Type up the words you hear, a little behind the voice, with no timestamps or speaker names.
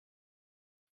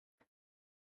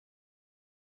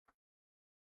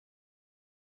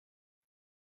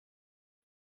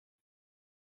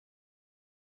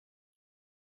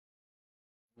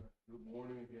Good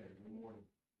morning again. Good morning.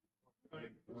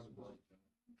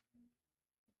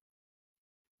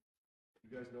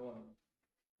 You guys know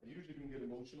I usually can get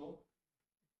emotional,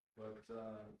 but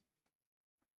I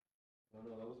don't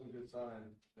know, that wasn't a good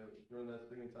sign. During that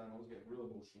singing time, I was getting real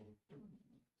emotional. So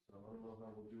I don't know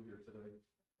how we'll do here today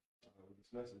with this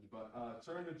message. But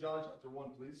turn to John chapter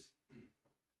 1, please.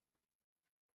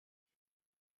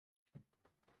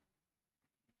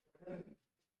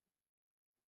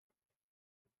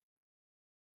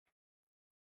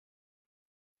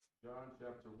 John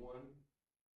chapter 1.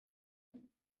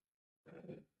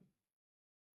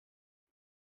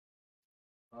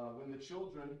 When the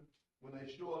children, when they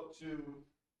show up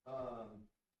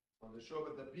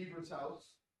at the beaver's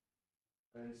house,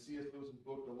 and C.S. Lewis's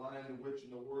book, The Lion, the Witch,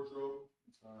 and the Wardrobe,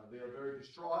 they are very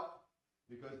distraught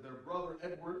because their brother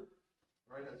Edward,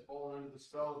 right, has fallen under the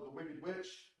spell of the wicked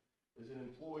witch, is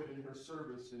employed in her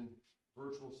service in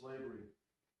virtual slavery.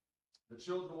 The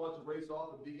children want to race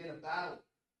off and begin a battle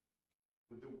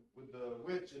with the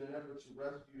witch in an effort to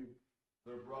rescue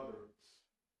their brother.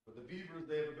 But the beavers,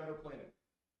 they have a better plan.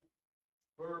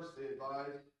 First, they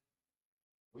advise,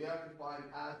 we have to find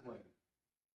Aslan,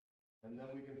 and then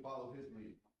we can follow his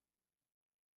lead.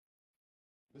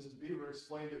 Mrs. Beaver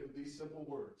explained it with these simple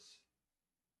words.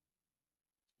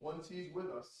 Once he's with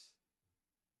us,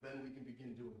 then we can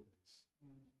begin doing things.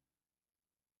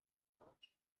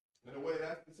 In a way,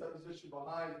 that's the supposition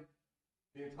behind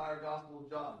the entire Gospel of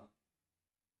John.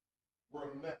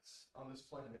 We're a mess on this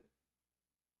planet.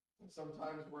 And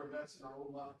sometimes we're a mess in our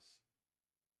own lives.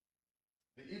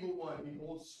 The evil one, he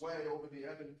holds sway over the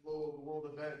ebb and flow of the world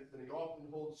events, and he often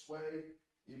holds sway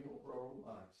even over our own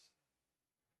lives.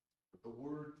 But the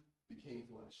Word became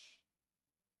flesh.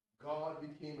 God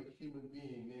became a human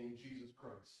being named Jesus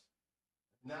Christ.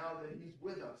 Now that he's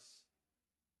with us,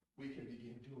 we can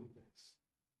begin doing things.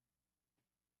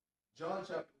 John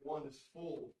chapter 1 is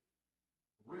full,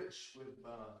 rich with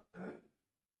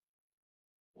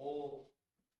all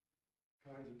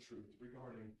kinds of truth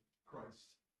regarding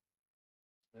Christ.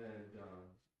 And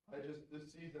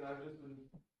this season, I've just been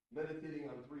meditating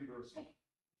on 3 verses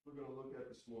we're going to look at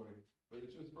this morning. But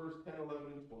it's just verse 10,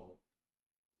 11, and 12.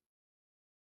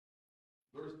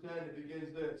 Verse 10, it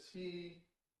begins this. He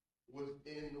was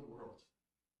in the world,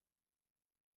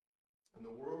 and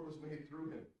the world was made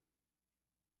through him.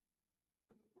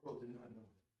 And the world did not know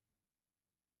him.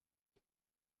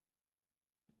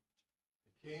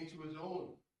 It came to his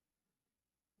own,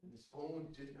 and his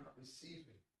own did not receive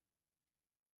him.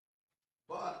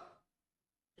 But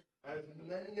as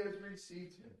many as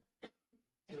received him,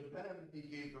 to them he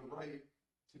gave the right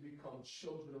to become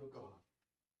children of God,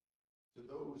 to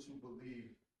those who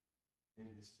believe in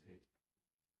his name.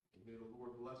 May the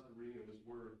Lord bless the reading of his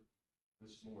word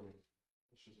this morning.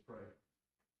 Let's just pray.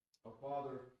 Our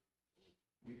Father,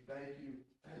 we thank you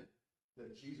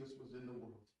that Jesus was in the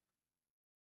world.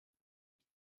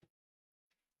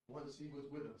 Once he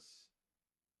was with us,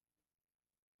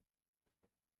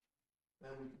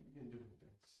 then we can begin doing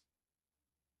things.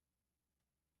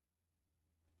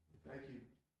 We thank you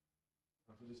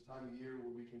for this time of year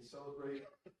where we can celebrate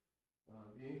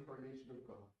the incarnation of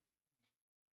God,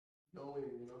 knowing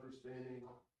and understanding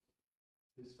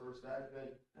his first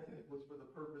advent was for the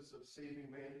purpose of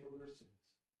saving man from their sins.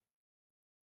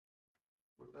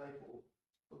 We're thankful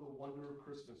for the wonder of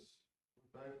Christmas.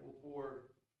 We're thankful for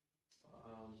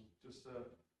just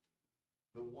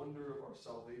the wonder of our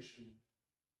salvation.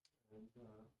 And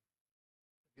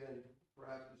again,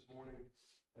 perhaps this morning,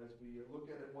 as we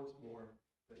look at it once more,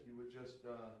 that you would just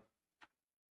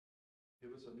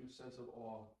give us a new sense of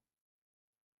awe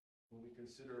when we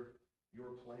consider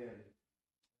your plan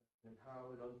and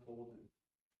how it unfolded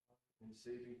in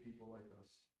saving people like us.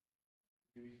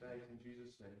 Give you thanks in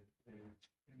Jesus' name. Amen.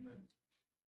 Amen.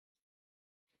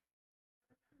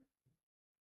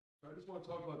 I just want to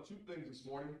talk about 2 things this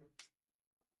morning.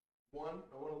 One,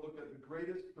 I want to look at the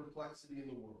greatest perplexity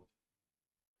in the world.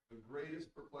 The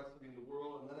greatest perplexity in the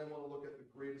world, and then I want to look at the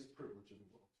greatest privilege in the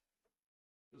world.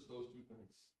 Just those 2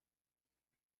 things.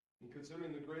 And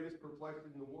considering the greatest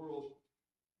perplexity in the world,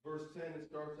 verse 10, it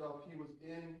starts off, he was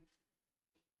in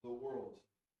the world.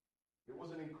 It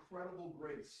was an incredible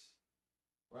grace,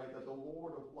 right, that the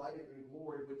Lord of light and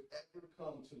glory would ever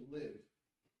come to live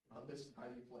on this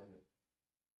tiny planet.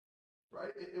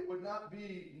 Right? It would not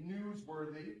be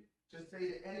newsworthy to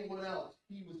say to anyone else,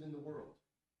 he was in the world.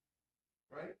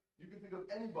 Right? You can think of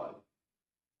anybody.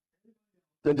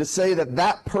 Than to say that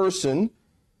that person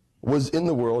was in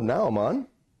the world. Now, man,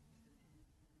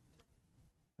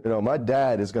 you know, my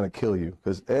dad is going to kill you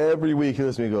because every week he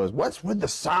listens to me and goes, what's with the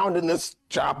sound in this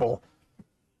chapel?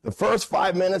 The first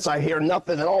 5 minutes I hear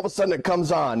nothing, and all of a sudden it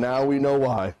comes on. Now we know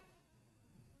why.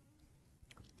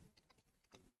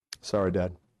 Sorry,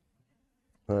 Dad.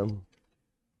 But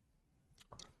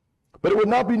it would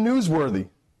not be newsworthy.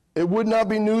 It would not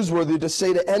be newsworthy to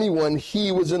say to anyone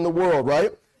he was in the world,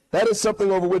 right? That is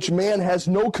something over which man has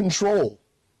no control.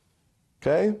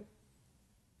 Okay?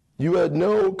 You had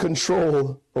no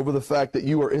control over the fact that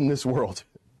you were in this world.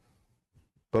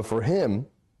 But for him,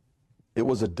 it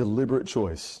was a deliberate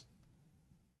choice.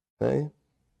 Okay?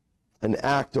 An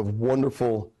act of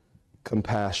wonderful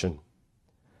compassion.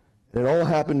 And it all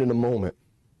happened in a moment.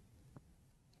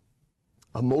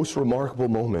 A most remarkable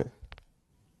moment.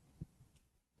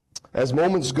 As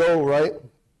moments go, right,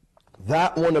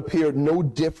 that one appeared no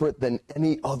different than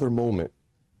any other moment.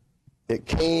 It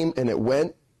came and it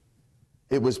went.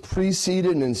 It was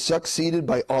preceded and succeeded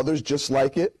by others just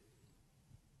like it.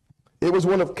 It was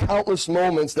one of countless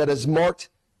moments that has marked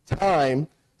time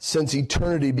since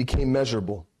eternity became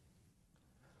measurable.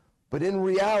 But in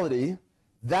reality,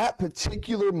 that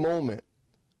particular moment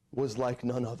was like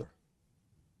none other.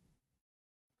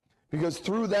 Because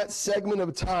through that segment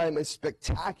of time, a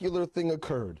spectacular thing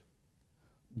occurred.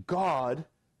 God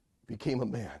became a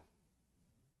man.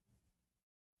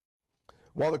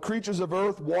 While the creatures of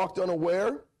earth walked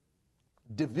unaware,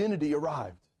 divinity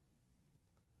arrived.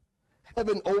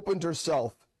 Heaven opened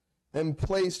herself and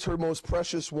placed her most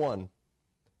precious one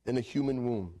in a human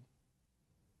womb.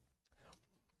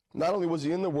 Not only was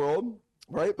he in the world,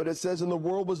 right, but it says, and the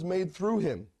world was made through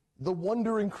him. The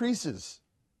wonder increases,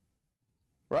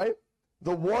 right?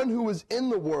 The one who is in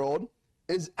the world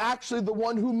is actually the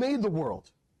one who made the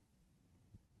world.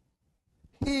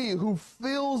 He who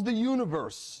fills the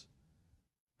universe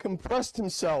compressed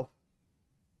himself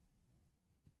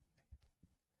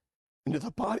into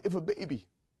the body of a baby,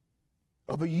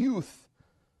 of a youth,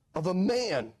 of a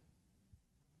man.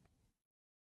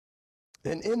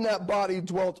 And in that body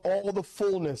dwelt all the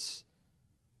fullness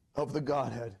of the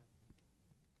Godhead.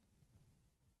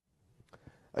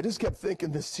 I just kept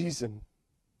thinking this season,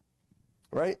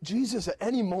 right? Jesus at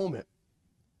any moment,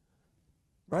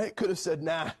 right, could have said,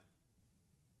 nah,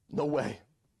 no way.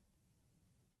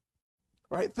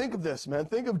 Right? Think of this, man.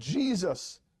 Think of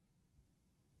Jesus.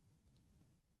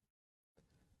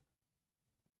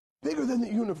 Bigger than the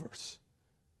universe.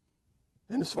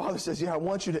 And his father says, yeah, I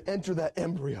want you to enter that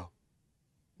embryo.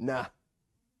 Nah.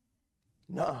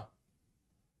 Nah.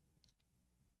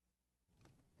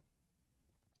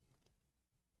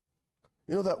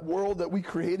 You know that world that we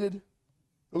created?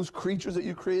 Those creatures that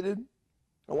you created?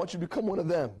 I want you to become one of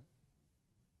them.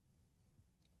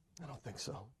 I don't think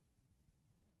so.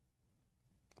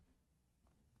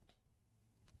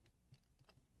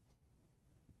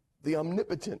 The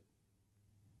omnipotent,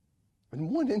 in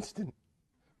one instant,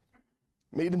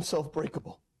 made himself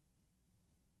breakable.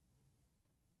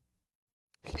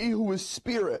 He who is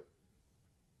spirit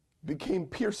became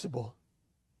pierceable.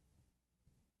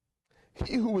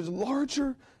 He who is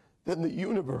larger than the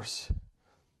universe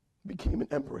became an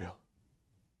embryo.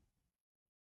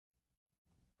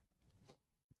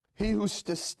 He who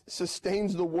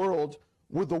sustains the world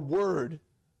with a word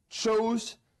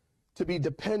chose to be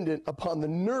dependent upon the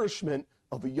nourishment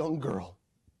of a young girl.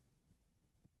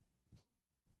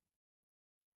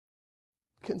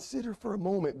 Consider for a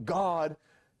moment God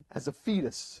as a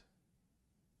fetus.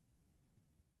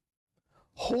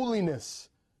 Holiness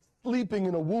sleeping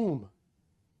in a womb.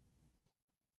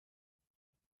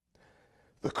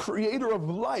 The creator of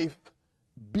life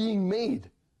being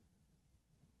made.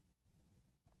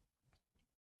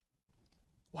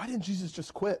 Why didn't Jesus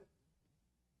just quit?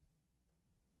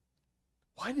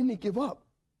 Why didn't he give up?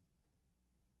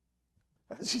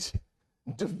 As he's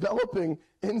developing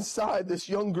inside this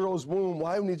young girl's womb,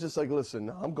 why wouldn't he just like, listen,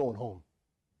 no, I'm going home.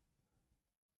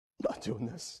 I'm not doing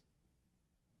this.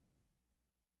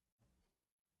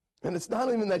 And it's not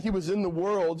even that he was in the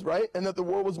world, right? And that the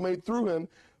world was made through him,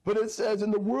 but it says,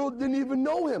 and the world didn't even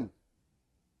know him.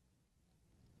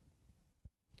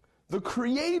 The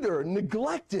Creator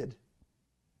neglected.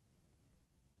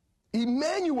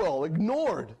 Emmanuel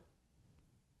ignored.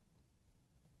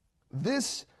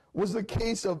 This was the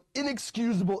case of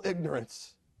inexcusable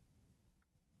ignorance.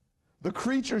 The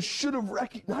creatures should have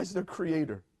recognized their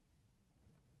Creator.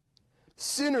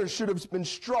 Sinners should have been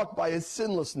struck by his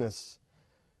sinlessness.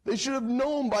 They should have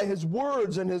known by his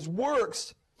words and his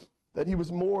works that he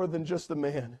was more than just a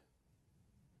man.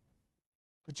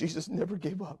 But Jesus never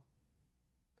gave up.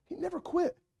 He never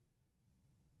quit.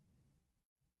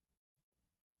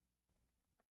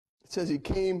 It says he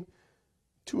came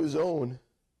to his own,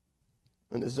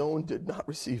 and his own did not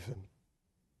receive him.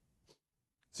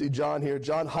 See, John here,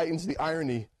 John heightens the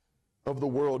irony of the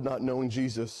world not knowing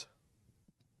Jesus.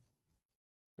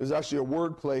 There's actually a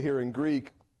word play here in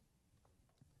Greek.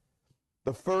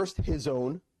 The first his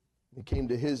own, he came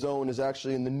to his own, is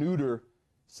actually in the neuter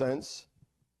sense,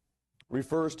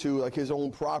 refers to like his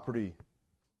own property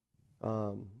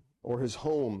or his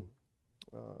home.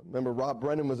 Remember, Rob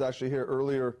Brennan was actually here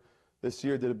earlier this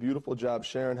year, did a beautiful job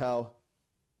sharing how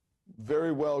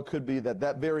very well could be that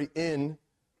that very inn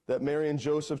that Mary and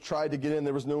Joseph tried to get in,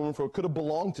 there was no room for, it could have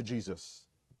belonged to Jesus.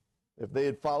 If they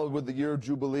had followed with the year of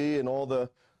Jubilee and all the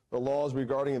laws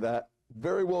regarding that,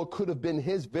 very well could have been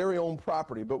his very own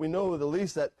property. But we know at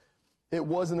least that it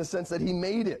was in the sense that he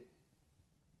made it.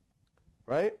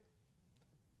 Right?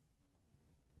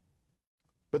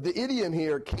 But the idiom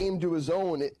here, came to his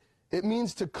own, it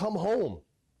means to come home.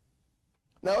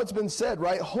 Now it's been said,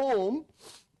 right? Home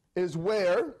is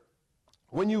where,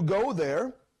 when you go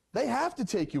there, they have to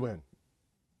take you in.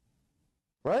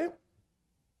 Right?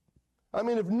 I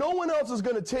mean, if no one else is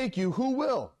going to take you, who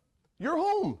will? You're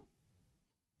home.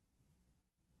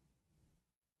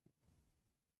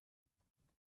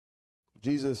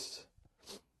 Jesus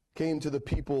came to the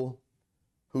people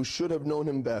who should have known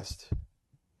him best,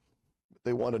 but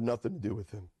they wanted nothing to do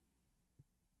with him.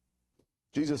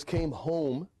 Jesus came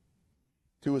home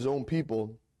to his own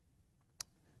people,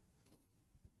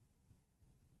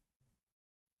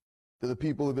 to the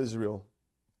people of Israel.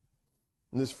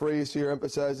 And this phrase here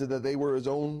emphasizes that they were his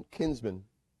own kinsmen,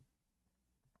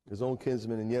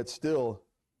 and yet still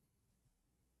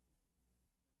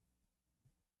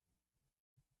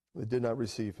they did not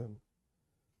receive him.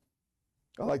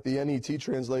 I like the NET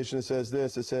translation. It says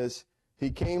this. It says,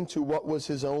 he came to what was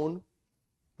his own,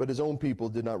 but his own people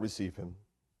did not receive him.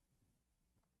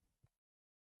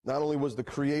 Not only was the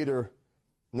Creator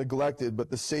neglected, but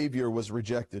the Savior was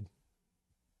rejected.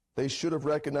 They should have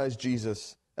recognized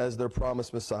Jesus as their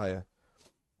promised Messiah,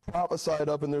 prophesied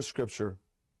up in their scripture.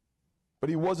 But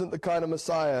he wasn't the kind of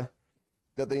Messiah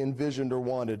that they envisioned or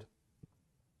wanted.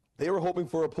 They were hoping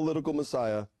for a political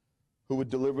Messiah who would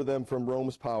deliver them from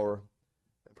Rome's power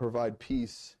and provide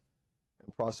peace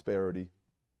and prosperity.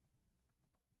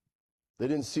 They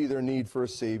didn't see their need for a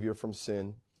Savior from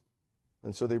sin,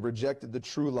 and so they rejected the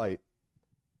true light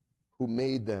who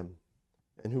made them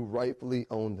and who rightfully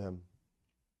owned them.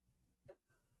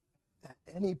 At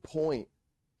any point,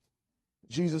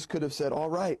 Jesus could have said, all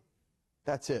right,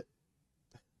 that's it.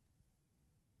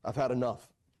 I've had enough.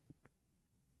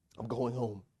 I'm going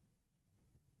home.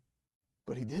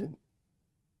 But he didn't.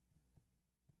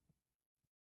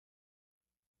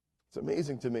 It's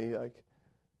amazing to me.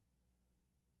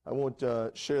 I won't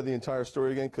share the entire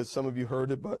story again because some of you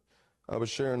heard it, but I was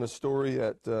sharing a story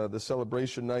at the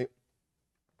celebration night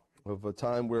of a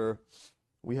time where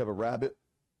we have a rabbit,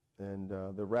 and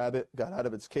the rabbit got out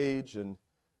of its cage, and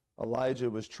Elijah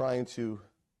was trying to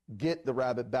get the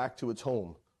rabbit back to its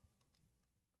home.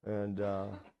 And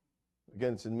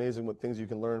again, it's amazing what things you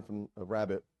can learn from a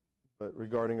rabbit, but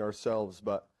regarding ourselves.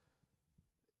 But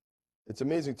it's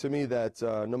amazing to me that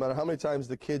no matter how many times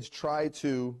the kids try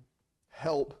to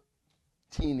help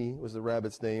Teeny, was the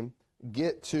rabbit's name,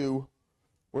 get to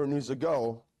where it needs to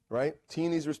go, right?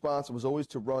 Teeny's response was always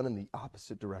to run in the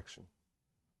opposite direction.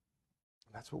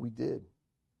 And that's what we did.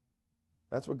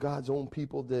 That's what God's own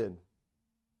people did.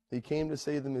 He came to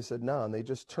save them. He said, no, and they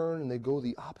just turn and they go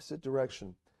the opposite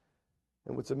direction.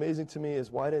 And what's amazing to me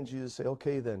is, why didn't Jesus say,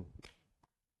 okay then,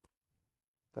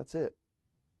 that's it.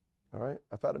 All right,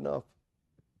 I've had enough.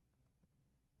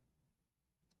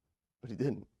 But he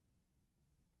didn't.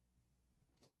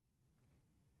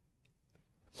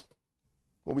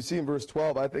 What we see in verse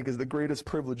 12, I think, is the greatest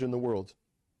privilege in the world.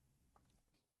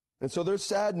 And so there's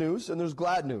sad news and there's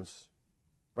glad news,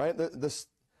 right?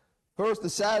 First, the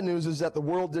sad news is that the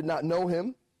world did not know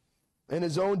him and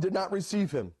his own did not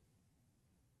receive him.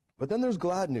 But then there's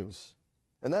glad news,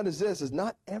 and that is this, is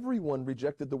not everyone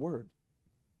rejected the word.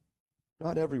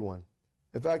 Not everyone.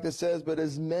 In fact, it says, but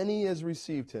as many as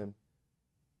received him,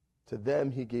 to them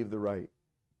he gave the right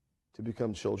to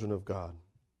become children of God.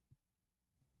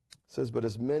 It says, but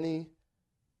as many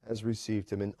as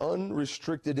received him. An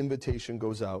unrestricted invitation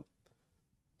goes out.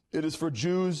 It is for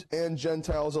Jews and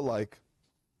Gentiles alike.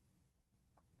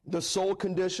 The sole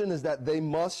condition is that they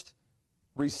must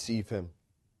receive him.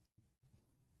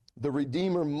 The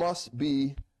Redeemer must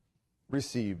be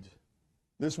received.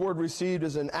 This word received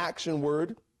is an action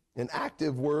word, an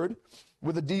active word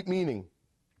with a deep meaning.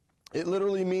 It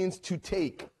literally means to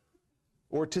take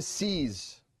or to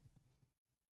seize.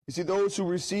 You see, those who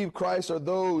receive Christ are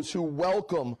those who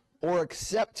welcome or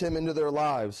accept him into their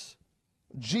lives.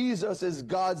 Jesus is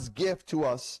God's gift to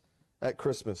us at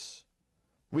Christmas.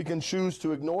 We can choose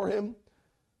to ignore him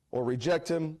or reject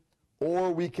him,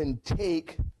 or we can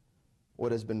take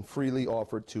what has been freely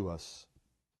offered to us.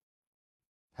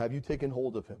 Have you taken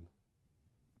hold of him?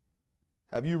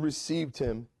 Have you received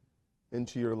him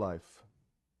into your life?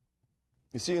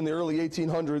 You see, in the early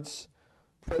 1800s,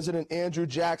 President Andrew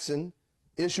Jackson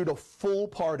issued a full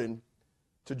pardon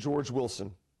to George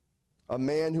Wilson, a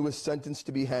man who was sentenced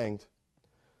to be hanged.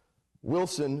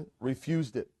 Wilson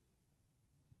refused it.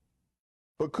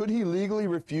 But could he legally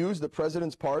refuse the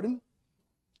president's pardon?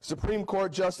 Supreme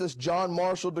Court Justice John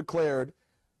Marshall declared,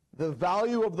 "The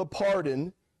value of the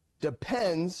pardon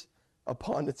depends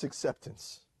upon its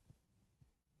acceptance.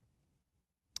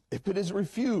 If it is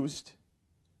refused,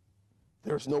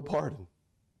 there is no pardon.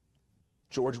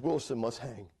 George Wilson must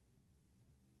hang."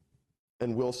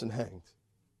 And Wilson hanged.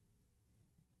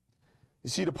 You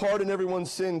see, to pardon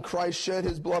everyone's sin, Christ shed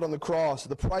his blood on the cross.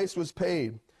 The price was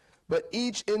paid. But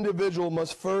each individual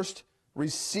must first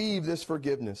receive this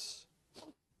forgiveness.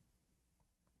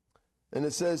 And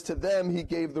it says, to them he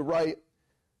gave the right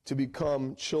to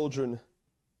become children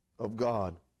of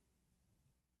God.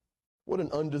 What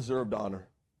an undeserved honor,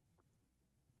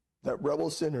 that rebel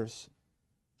sinners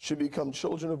should become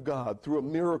children of God through a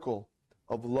miracle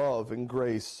of love and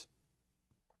grace.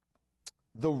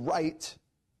 The right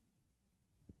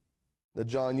that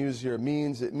John used here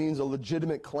means a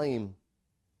legitimate claim.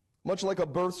 Much like a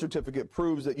birth certificate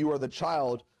proves that you are the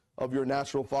child of your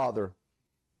natural father.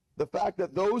 The fact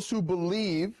that those who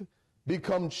believe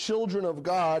become children of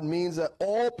God means that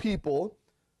all people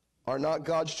are not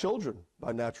God's children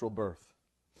by natural birth.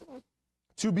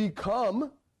 To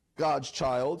become God's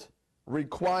child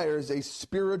requires a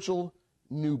spiritual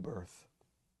new birth.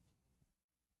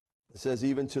 It says,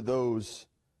 even to those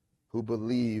who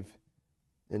believe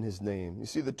in his name. You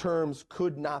see, the terms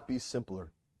could not be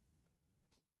simpler.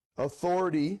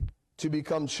 Authority to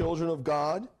become children of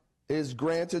God is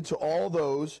granted to all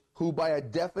those who, by a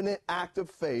definite act of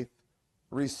faith,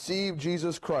 receive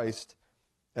Jesus Christ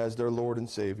as their Lord and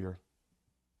Savior.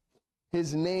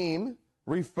 His name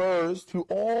refers to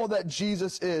all that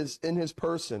Jesus is in his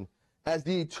person as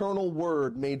the eternal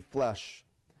Word made flesh.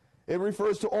 It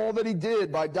refers to all that he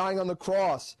did by dying on the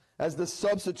cross as the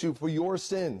substitute for your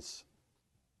sins.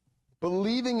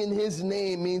 Believing in his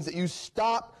name means that you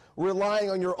stop relying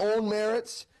on your own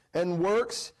merits and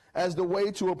works as the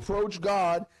way to approach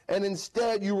God, and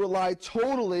instead you rely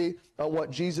totally on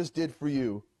what Jesus did for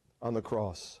you on the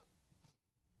cross.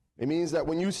 It means that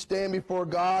when you stand before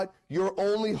God, your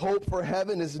only hope for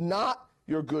heaven is not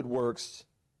your good works,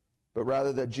 but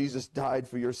rather that Jesus died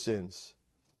for your sins,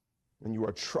 and you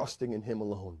are trusting in him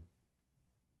alone.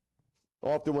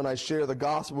 Often when I share the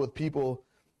gospel with people,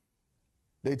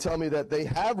 they tell me that they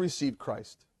have received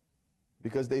Christ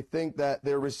because they think that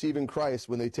they're receiving Christ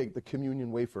when they take the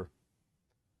communion wafer.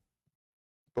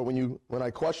 But when I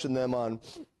question them on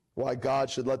why God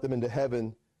should let them into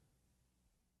heaven,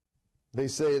 they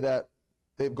say that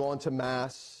they've gone to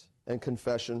Mass and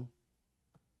confession,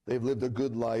 they've lived a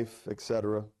good life,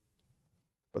 etc.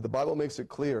 But the Bible makes it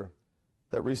clear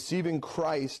that receiving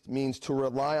Christ means to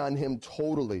rely on him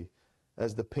totally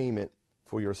as the payment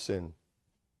for your sin.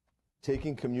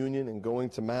 Taking communion and going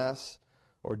to Mass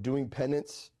or doing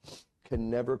penance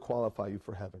can never qualify you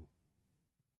for heaven.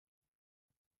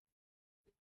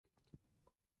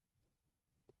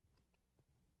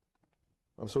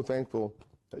 I'm so thankful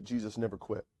that Jesus never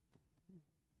quit.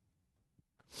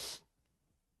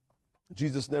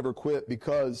 Jesus never quit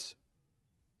because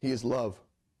he is love.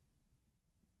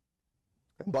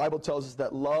 And the Bible tells us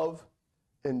that love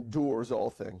endures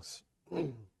all things.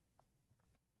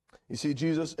 You see,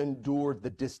 Jesus endured the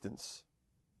distance,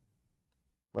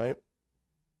 right?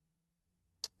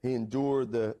 He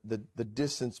endured the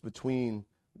distance between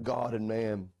God and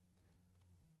man.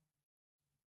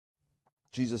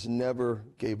 Jesus never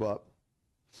gave up.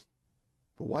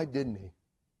 But why didn't he?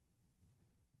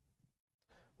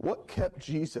 What kept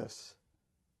Jesus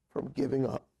from giving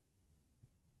up?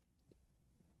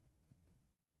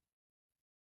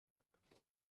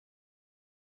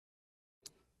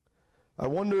 I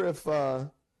wonder if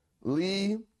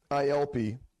Lee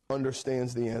Ielpi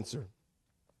understands the answer.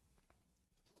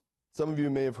 Some of you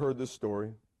may have heard this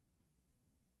story.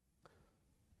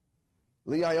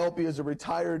 Lee Ielpi is a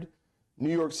retired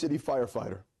New York City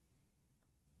firefighter.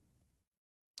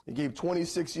 He gave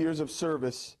 26 years of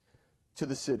service to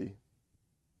the city.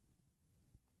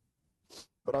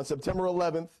 But on September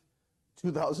 11th,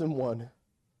 2001,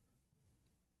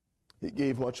 he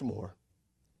gave much more.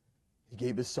 He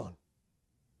gave his son.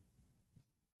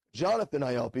 Jonathan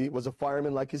Ielpi was a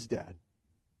fireman like his dad.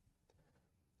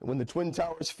 And when the Twin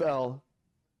Towers fell,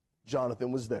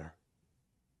 Jonathan was there.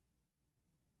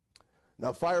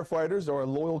 Now, firefighters are a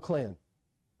loyal clan.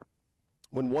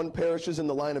 When one perishes in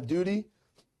the line of duty,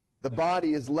 the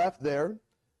body is left there,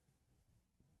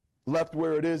 left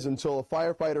where it is until a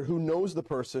firefighter who knows the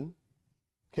person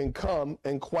can come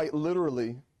and quite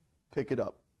literally pick it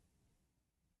up.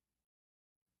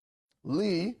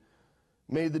 Lee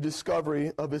made the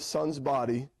discovery of his son's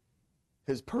body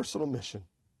his personal mission.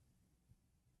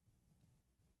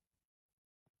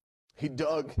 He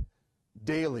dug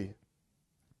daily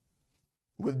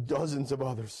with dozens of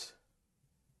others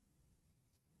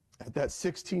at that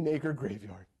 16-acre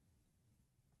graveyard.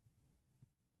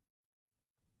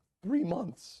 3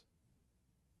 months.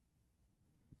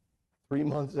 3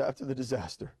 months after the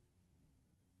disaster,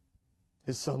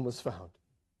 his son was found.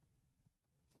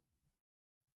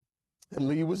 And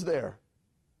Lee was there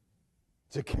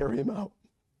to carry him out.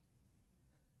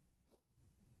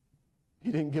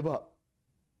 He didn't give up.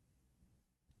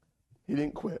 He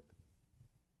didn't quit.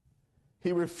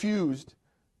 He refused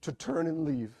to turn and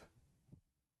leave.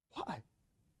 Why?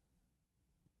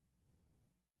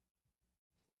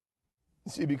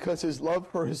 You see, because his love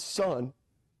for his son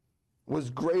was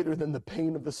greater than the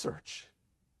pain of the search.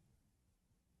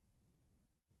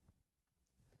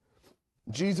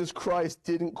 Jesus Christ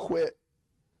didn't quit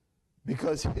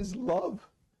because his love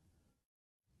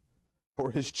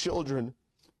for his children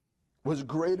was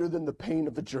greater than the pain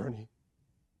of the journey.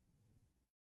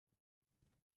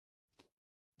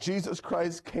 Jesus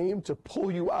Christ came to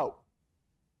pull you out.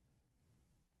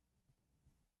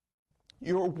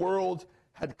 Your world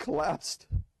had collapsed.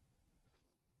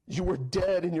 You were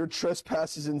dead in your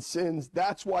trespasses and sins.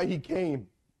 That's why he came.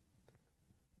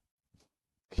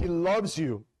 He loves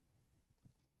you.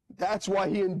 That's why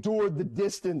he endured the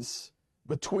distance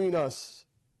between us.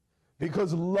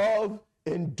 Because love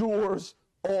endures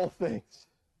all things.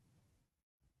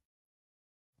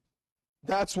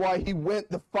 That's why he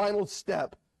went the final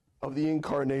step of the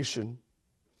incarnation.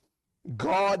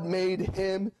 God made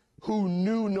him who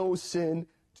knew no sin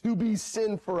to be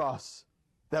sin for us,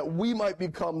 that we might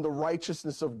become the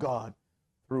righteousness of God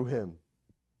through him.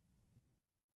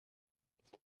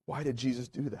 Why did Jesus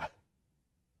do that?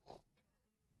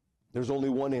 There's only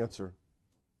one answer,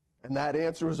 and that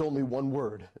answer is only one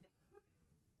word: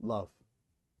 love.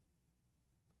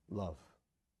 Love.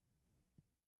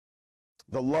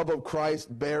 The love of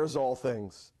Christ bears all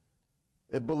things.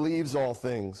 It believes all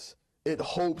things. It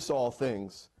hopes all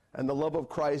things. And the love of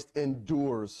Christ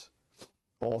endures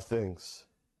all things.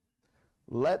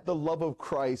 Let the love of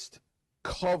Christ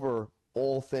cover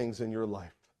all things in your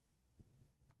life.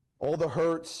 All the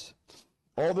hurts,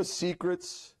 all the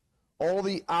secrets, all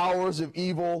the hours of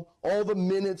evil, all the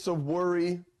minutes of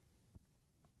worry.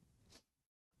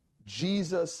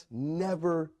 Jesus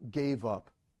never gave up.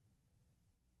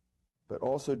 But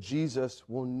also Jesus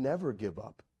will never give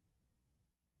up.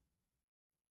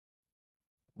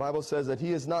 The Bible says that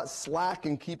he is not slack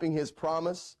in keeping his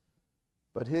promise,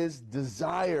 but his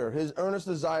desire, his earnest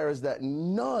desire is that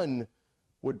none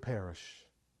would perish.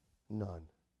 None.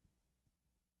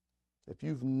 If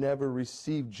you've never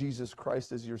received Jesus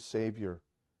Christ as your Savior,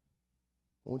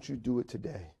 won't you do it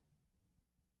today?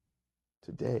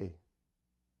 Today.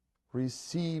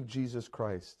 Receive Jesus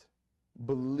Christ.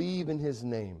 Believe in his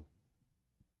name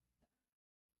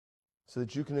so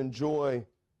that you can enjoy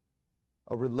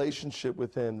a relationship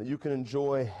with him, that you can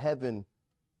enjoy heaven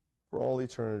for all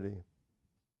eternity.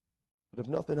 But if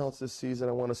nothing else this season,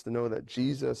 I want us to know that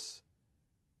Jesus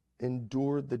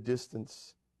endured the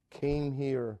distance, came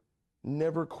here,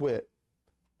 never quit,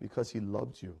 because he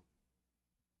loved you.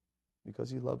 Because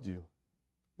he loved you.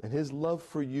 And his love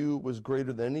for you was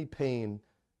greater than any pain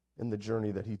in the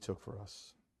journey that he took for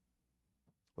us.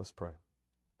 Let's pray.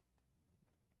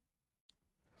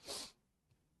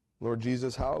 Lord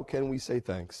Jesus, how can we say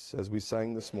thanks as we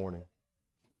sang this morning?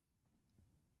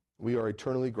 We are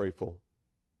eternally grateful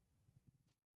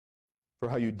for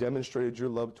how you demonstrated your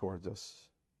love towards us,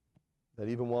 that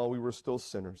even while we were still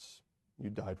sinners,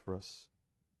 you died for us.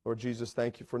 Lord Jesus,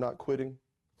 thank you for not quitting.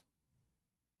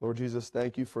 Lord Jesus,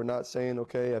 thank you for not saying,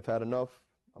 okay, I've had enough,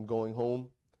 I'm going home.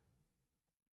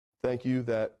 Thank you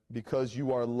that because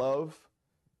you are love,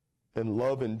 and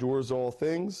love endures all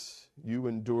things, you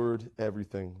endured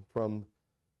everything. From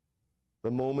the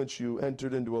moment you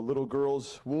entered into a little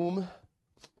girl's womb,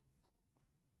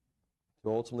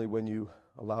 to ultimately when you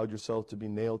allowed yourself to be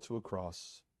nailed to a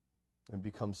cross and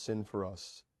become sin for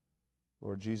us.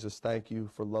 Lord Jesus, thank you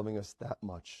for loving us that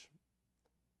much.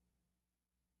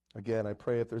 Again, I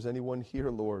pray if there's anyone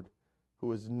here, Lord, who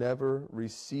has never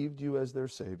received you as their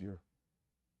Savior,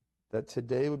 that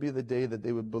today would be the day that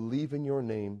they would believe in your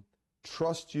name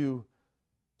trust you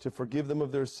to forgive them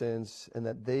of their sins, and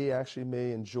that they actually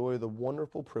may enjoy the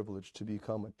wonderful privilege to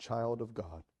become a child of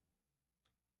God.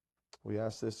 We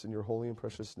ask this in your holy and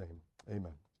precious name.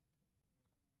 Amen.